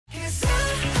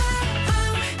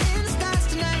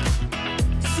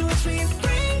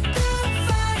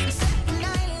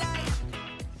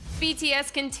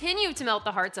BTS continue to melt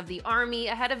the hearts of the ARMY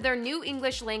ahead of their new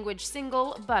English language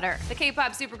single, Butter. The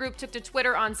K-pop supergroup took to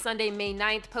Twitter on Sunday, May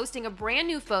 9th, posting a brand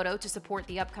new photo to support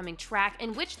the upcoming track,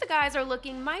 in which the guys are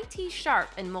looking mighty sharp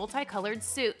in multicolored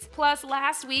suits. Plus,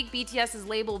 last week, BTS's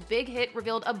label Big Hit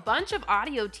revealed a bunch of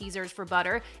audio teasers for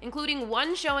Butter, including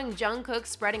one showing Jungkook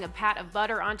spreading a pat of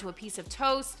butter onto a piece of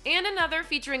toast, and another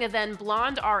featuring a then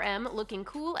blonde RM looking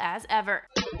cool as ever.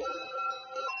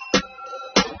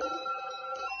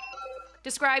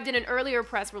 Described in an earlier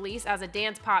press release as a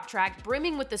dance pop track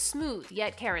brimming with the smooth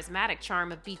yet charismatic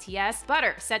charm of BTS,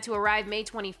 Butter, set to arrive May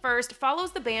 21st,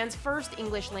 follows the band's first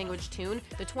English language tune,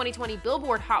 the 2020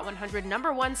 Billboard Hot 100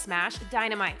 #1 smash,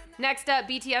 Dynamite. Next up,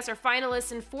 BTS are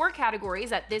finalists in 4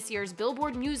 categories at this year's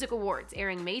Billboard Music Awards,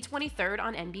 airing May 23rd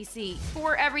on NBC.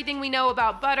 For everything we know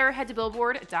about Butter, head to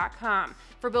Billboard.com.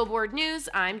 For Billboard News,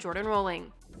 I'm Jordan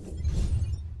Rolling.